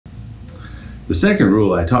The second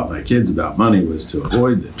rule I taught my kids about money was to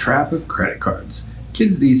avoid the trap of credit cards.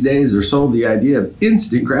 Kids these days are sold the idea of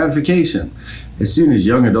instant gratification. As soon as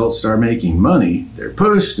young adults start making money, they're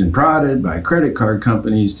pushed and prodded by credit card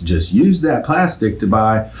companies to just use that plastic to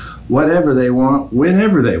buy whatever they want,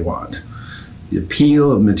 whenever they want. The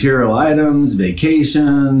appeal of material items,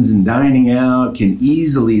 vacations, and dining out can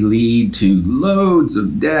easily lead to loads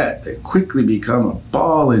of debt that quickly become a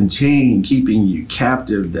ball and chain, keeping you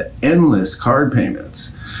captive to endless card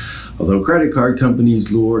payments. Although credit card companies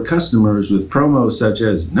lure customers with promos such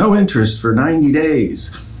as no interest for 90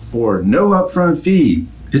 days or no upfront fee,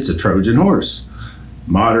 it's a Trojan horse.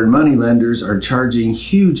 Modern money lenders are charging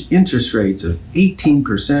huge interest rates of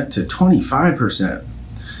 18% to 25%.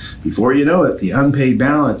 Before you know it, the unpaid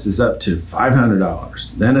balance is up to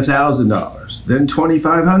 $500, then $1,000, then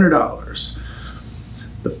 $2,500.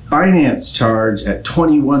 The finance charge at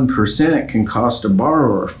 21% can cost a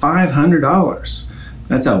borrower $500.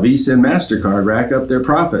 That's how Visa and MasterCard rack up their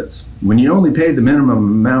profits. When you only pay the minimum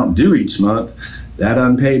amount due each month, that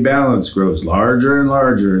unpaid balance grows larger and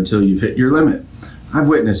larger until you've hit your limit. I've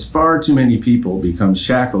witnessed far too many people become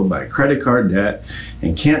shackled by credit card debt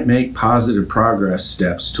and can't make positive progress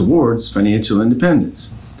steps towards financial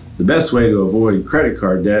independence. The best way to avoid credit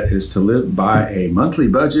card debt is to live by a monthly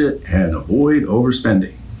budget and avoid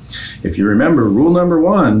overspending. If you remember, rule number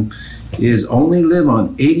 1 is only live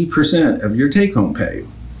on 80% of your take-home pay.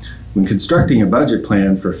 When constructing a budget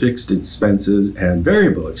plan for fixed expenses and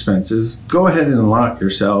variable expenses, go ahead and allot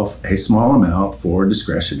yourself a small amount for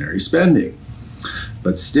discretionary spending.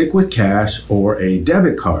 But stick with cash or a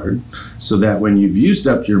debit card so that when you've used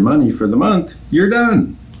up your money for the month, you're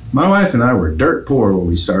done. My wife and I were dirt poor when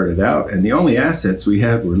we started out, and the only assets we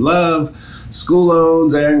had were love, school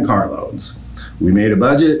loans, and car loans. We made a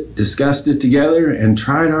budget, discussed it together, and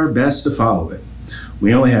tried our best to follow it.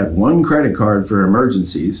 We only had one credit card for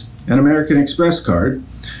emergencies, an American Express card,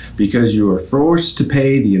 because you are forced to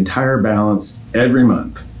pay the entire balance every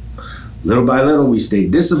month. Little by little, we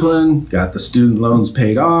stayed disciplined, got the student loans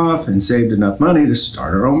paid off, and saved enough money to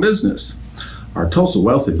start our own business. Our Tulsa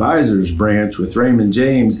Wealth Advisors branch with Raymond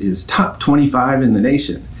James is top 25 in the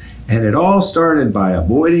nation, and it all started by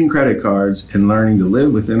avoiding credit cards and learning to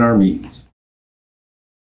live within our means.